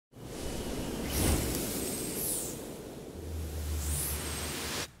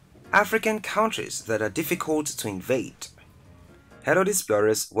African countries that are difficult to invade. Hello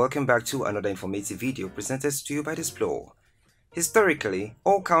Displorers, welcome back to another informative video presented to you by Displore. Historically,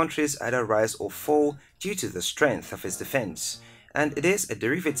 all countries either rise or fall due to the strength of its defense, and it is a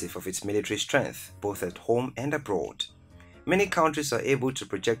derivative of its military strength, both at home and abroad. Many countries are able to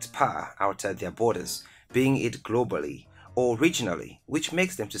project power outside their borders, being it globally or regionally, which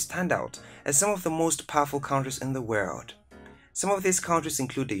makes them to stand out as some of the most powerful countries in the world. Some of these countries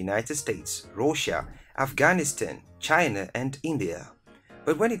include the United States, Russia, Afghanistan, China, and India.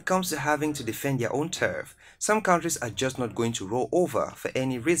 But when it comes to having to defend their own turf, some countries are just not going to roll over for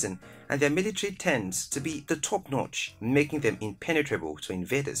any reason, and their military tends to be the top-notch, making them impenetrable to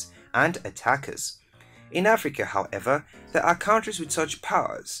invaders and attackers. In Africa, however, there are countries with such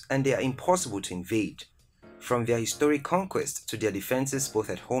powers, and they are impossible to invade. From their historic conquest to their defenses both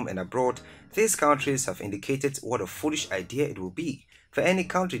at home and abroad, these countries have indicated what a foolish idea it will be for any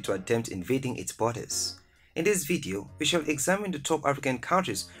country to attempt invading its borders. In this video, we shall examine the top African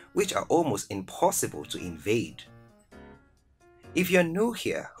countries which are almost impossible to invade. If you are new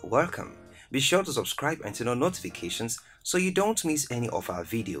here, welcome. Be sure to subscribe and turn on notifications so you don't miss any of our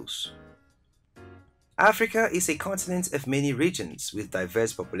videos. Africa is a continent of many regions with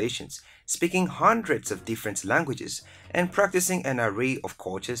diverse populations, speaking hundreds of different languages and practicing an array of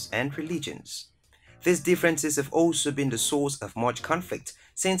cultures and religions. These differences have also been the source of much conflict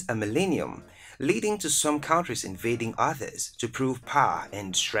since a millennium, leading to some countries invading others to prove power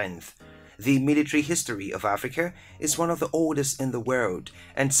and strength. The military history of Africa is one of the oldest in the world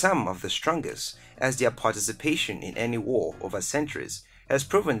and some of the strongest, as their participation in any war over centuries has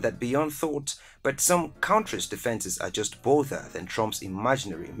proven that beyond thought, but some countries' defenses are just bolder than Trump's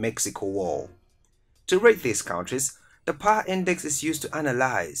imaginary Mexico wall. To rate these countries, the Power Index is used to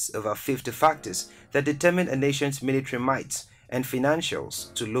analyze over 50 factors that determine a nation's military might and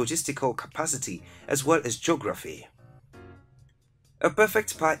financials to logistical capacity as well as geography. A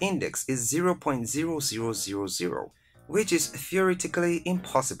perfect Power Index is 0.0000, which is theoretically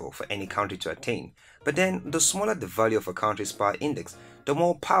impossible for any country to attain, but then the smaller the value of a country's Power Index, the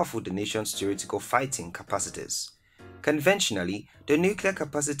more powerful the nation's theoretical fighting capacities. Conventionally, the nuclear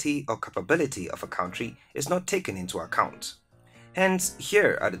capacity or capability of a country is not taken into account. Hence,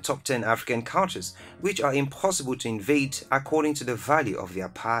 here are the top 10 African countries which are impossible to invade according to the value of their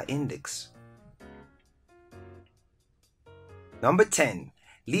Power Index. Number 10.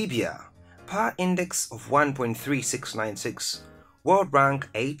 Libya. Power Index of 1.3696, World Rank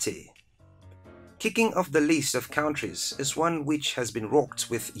 80. Kicking off the list of countries is one which has been rocked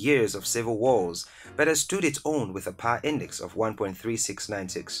with years of civil wars but has stood its own with a Power Index of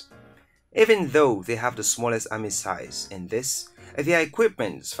 1.3696. Even though they have the smallest army size in this, their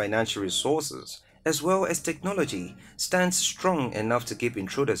equipment, financial resources, as well as technology stands strong enough to keep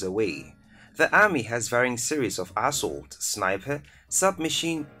intruders away. The army has varying series of assault, sniper,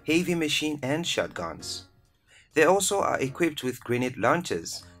 submachine, heavy machine and shotguns. They also are equipped with grenade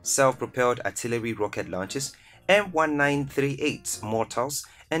launchers, self-propelled artillery rocket launchers, M1938 mortars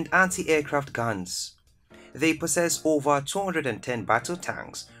and anti-aircraft guns. They possess over 210 battle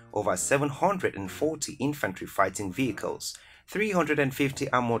tanks, over 740 infantry fighting vehicles, 350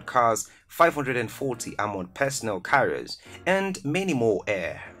 armored cars, 540 armored personnel carriers, and many more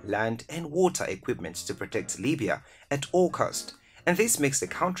air, land and water equipment to protect Libya at all costs, and this makes the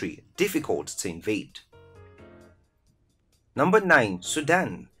country difficult to invade. Number 9.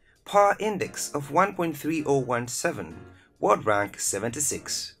 Sudan. Power Index of 1.3017, World Rank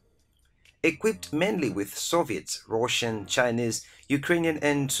 76. Equipped mainly with Soviet, Russian, Chinese, Ukrainian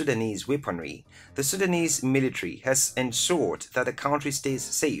and Sudanese weaponry, the Sudanese military has ensured that the country stays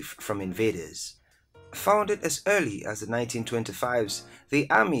safe from invaders. Founded as early as the 1925s, the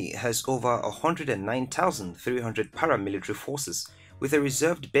army has over 109,300 paramilitary forces with a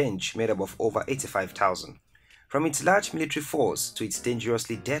reserved bench made up of over 85,000. From its large military force to its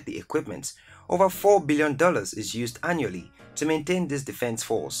dangerously deadly equipment, over $4 billion is used annually to maintain this defense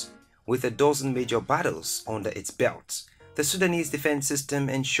force. With a dozen major battles under its belt, the Sudanese defense system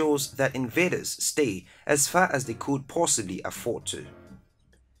ensures that invaders stay as far as they could possibly afford to.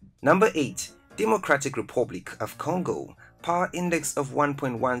 Number 8. Democratic Republic of Congo. Power Index of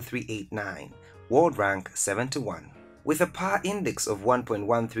 1.1389, World Rank 71. With a Power Index of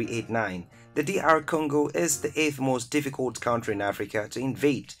 1.1389, the DR Congo is the 8th most difficult country in Africa to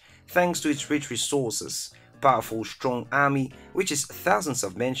invade, thanks to its rich resources, powerful, strong army, which is thousands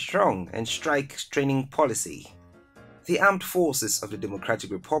of men strong, and strike training policy. The Armed Forces of the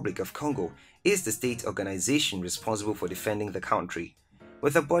Democratic Republic of Congo is the state organization responsible for defending the country.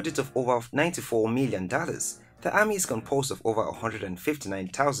 With a budget of over $94 million, The army is composed of over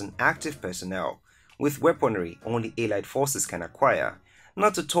 159,000 active personnel, with weaponry only allied forces can acquire,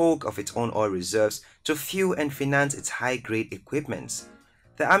 not to talk of its own oil reserves to fuel and finance its high-grade equipments.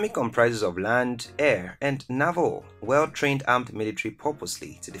 The army comprises of land, air, and naval, well-trained armed military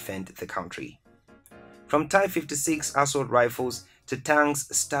purposely to defend the country. From Type 56 assault rifles to tanks,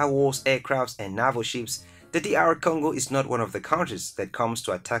 Star Wars aircrafts, and naval ships, the DR Congo is not one of the countries that comes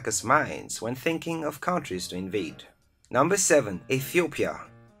to attackers' minds when thinking of countries to invade. Number 7. Ethiopia.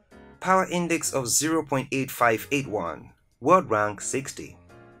 Power Index of 0.8581. World Rank 60.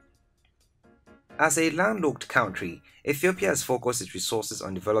 As a landlocked country, Ethiopia has focused its resources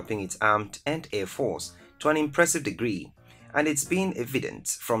on developing its armed and air force to an impressive degree, and it's been evident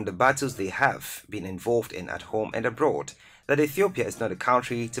from the battles they have been involved in at home and abroad that Ethiopia is not a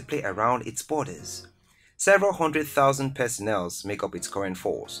country to play around its borders. Several 100,000 personnel make up its current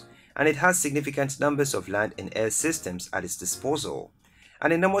force, and it has significant numbers of land and air systems at its disposal.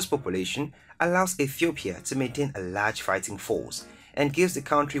 An enormous population allows Ethiopia to maintain a large fighting force and gives the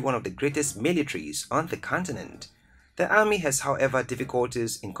country one of the greatest militaries on the continent. The army has, however,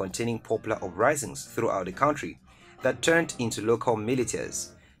 difficulties in containing popular uprisings throughout the country that turned into local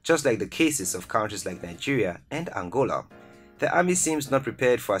militias. Just like the cases of countries like Nigeria and Angola, the army seems not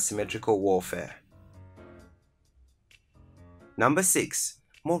prepared for asymmetrical warfare. Number 6.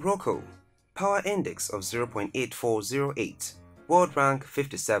 Morocco. Power Index of 0.8408. World Rank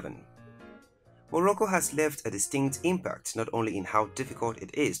 57. Morocco has left a distinct impact not only in how difficult it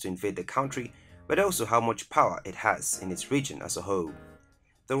is to invade the country, but also how much power it has in its region as a whole.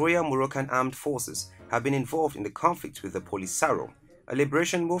 The Royal Moroccan Armed Forces have been involved in the conflict with the Polisario, a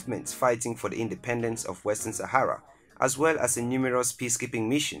liberation movement fighting for the independence of Western Sahara, as well as in numerous peacekeeping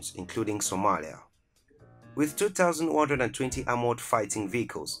missions including Somalia. With 2,120 armored fighting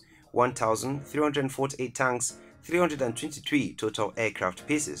vehicles, 1,348 tanks, 323 total aircraft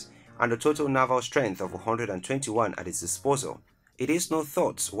pieces, and a total naval strength of 121 at its disposal, it is no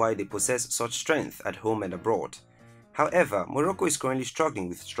thought why they possess such strength at home and abroad. However, Morocco is currently struggling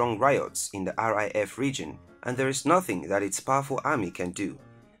with strong riots in the RIF region, and there is nothing that its powerful army can do.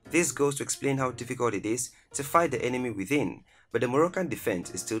 This goes to explain how difficult it is to fight the enemy within, but the Moroccan defense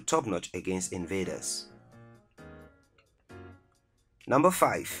is still top-notch against invaders. Number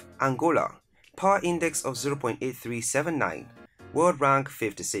 5. Angola. Power Index of 0.8379. World Rank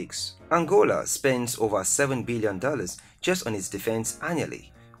 56. Angola spends over $7 billion just on its defense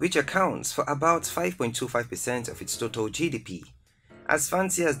annually, which accounts for about 5.25% of its total GDP. As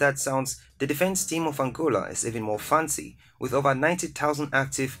fancy as that sounds, the defense team of Angola is even more fancy, with over 90,000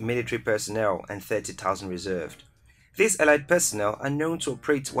 active military personnel and 30,000 reserved. These allied personnel are known to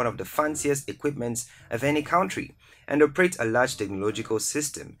operate one of the fanciest equipments of any country and operate a large technological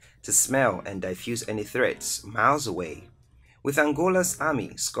system to smell and diffuse any threats miles away. With Angola's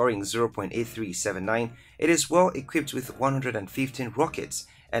army scoring 0.8379, it is well equipped with 115 rockets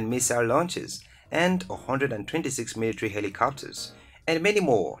and missile launchers and 126 military helicopters, and many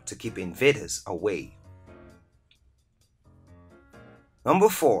more to keep invaders away. Number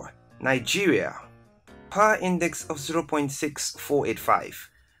 4. Nigeria. Power Index of 0.6485.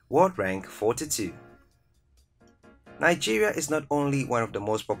 World Rank 42. Nigeria is not only one of the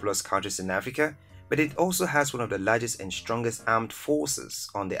most populous countries in Africa, but it also has one of the largest and strongest armed forces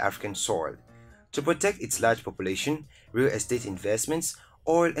on the African soil. To protect its large population, real estate investments,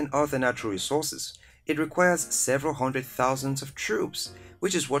 oil and other natural resources, it requires several hundred thousands of troops,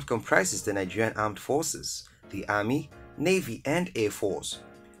 which is what comprises the Nigerian Armed Forces, the Army, Navy and Air Force.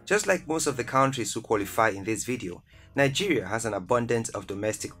 Just like most of the countries who qualify in this video, Nigeria has an abundance of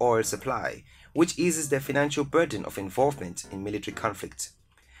domestic oil supply, which eases their financial burden of involvement in military conflict.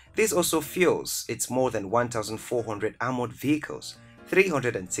 This also fuels its more than 1,400 armored vehicles,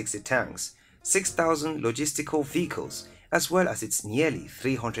 360 tanks, 6,000 logistical vehicles, as well as its nearly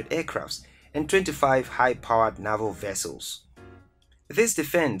 300 aircrafts and 25 high-powered naval vessels. This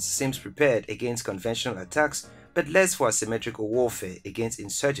defense seems prepared against conventional attacks, but less for asymmetrical warfare against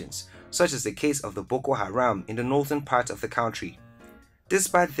insurgents, such as the case of the Boko Haram in the northern part of the country.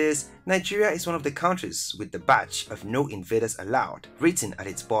 Despite this, Nigeria is one of the countries with the badge of no invaders allowed written at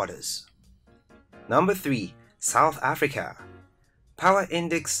its borders. Number 3. South Africa. Power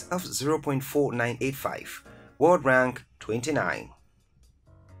Index of 0.4985. World Rank 29.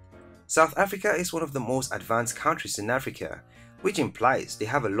 South Africa is one of the most advanced countries in Africa, which implies they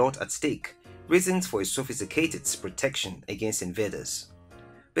have a lot at stake, reasons for a sophisticated protection against invaders.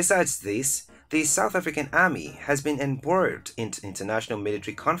 Besides this, the South African Army has been embroiled into international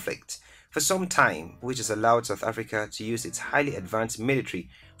military conflict for some time, which has allowed South Africa to use its highly advanced military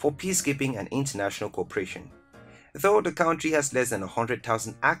for peacekeeping and international cooperation. Though the country has less than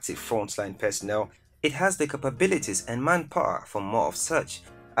 100,000 active frontline personnel, it has the capabilities and manpower for more of such,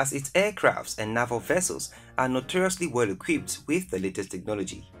 as its aircrafts and naval vessels are notoriously well equipped with the latest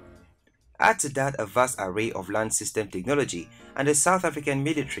technology. Add to that a vast array of land system technology, and the South African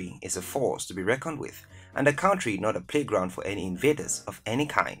military is a force to be reckoned with, and a country not a playground for any invaders of any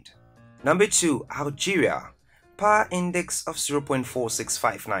kind. Number 2. Algeria. Power Index of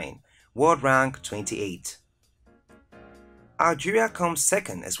 0.4659, World Rank 28. Algeria comes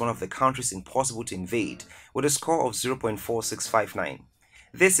second as one of the countries impossible to invade with a score of 0.4659.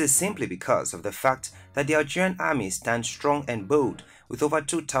 This is simply because of the fact that the Algerian army stands strong and bold with over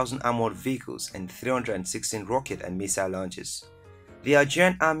 2,000 armored vehicles and 316 rocket and missile launches. The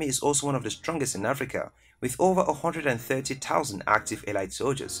Algerian army is also one of the strongest in Africa with over 130,000 active allied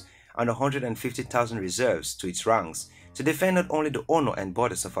soldiers and 150,000 reserves to its ranks to defend not only the honor and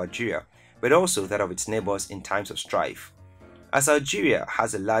borders of Algeria but also that of its neighbors in times of strife. As Algeria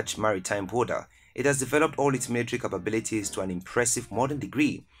has a large maritime border, it has developed all its military capabilities to an impressive modern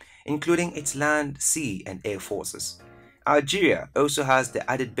degree, including its land, sea, and air forces. Algeria also has the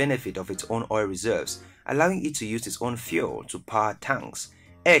added benefit of its own oil reserves, allowing it to use its own fuel to power tanks,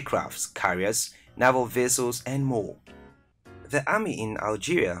 aircrafts, carriers, naval vessels, and more. The army in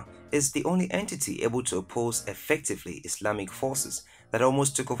Algeria is the only entity able to oppose effectively Islamic forces that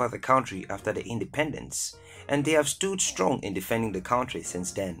almost took over the country after the independence, and they have stood strong in defending the country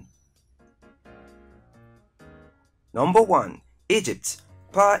since then. Number 1. Egypt.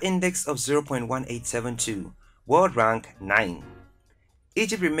 Power Index of 0.1872, World Rank 9.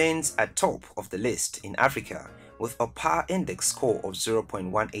 Egypt remains at top of the list in Africa with a Power Index score of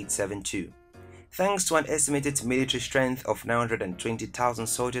 0.1872. Thanks to an estimated military strength of 920,000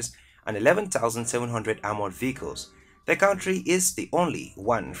 soldiers and 11,700 armored vehicles, the country is the only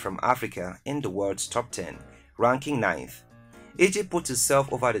one from Africa in the world's top 10, ranking 9th. Egypt puts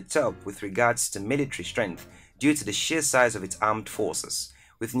itself over the top with regards to military strength due to the sheer size of its armed forces,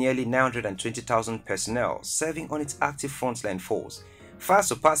 with nearly 920,000 personnel serving on its active frontline force, far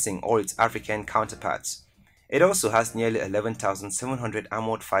surpassing all its African counterparts. It also has nearly 11,700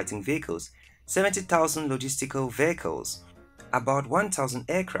 armored fighting vehicles, 70,000 logistical vehicles, about 1,000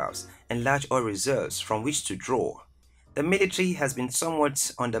 aircrafts, and large oil reserves from which to draw. The military has been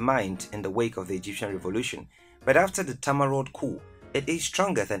somewhat undermined in the wake of the Egyptian revolution, but after the Tamarod coup, it is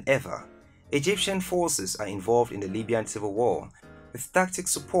stronger than ever. Egyptian forces are involved in the Libyan civil war, with tactic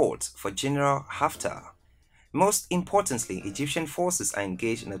support for General Haftar. Most importantly, Egyptian forces are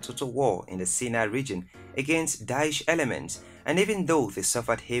engaged in a total war in the Sinai region against Daesh elements, and even though they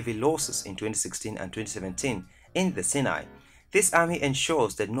suffered heavy losses in 2016 and 2017 in the Sinai, this army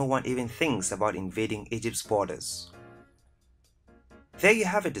ensures that no one even thinks about invading Egypt's borders. There you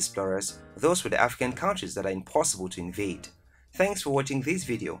have it, Displorers. Those were the African countries that are impossible to invade. Thanks for watching this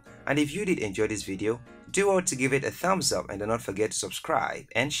video, and if you did enjoy this video, do well to give it a thumbs up and do not forget to subscribe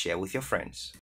and share with your friends.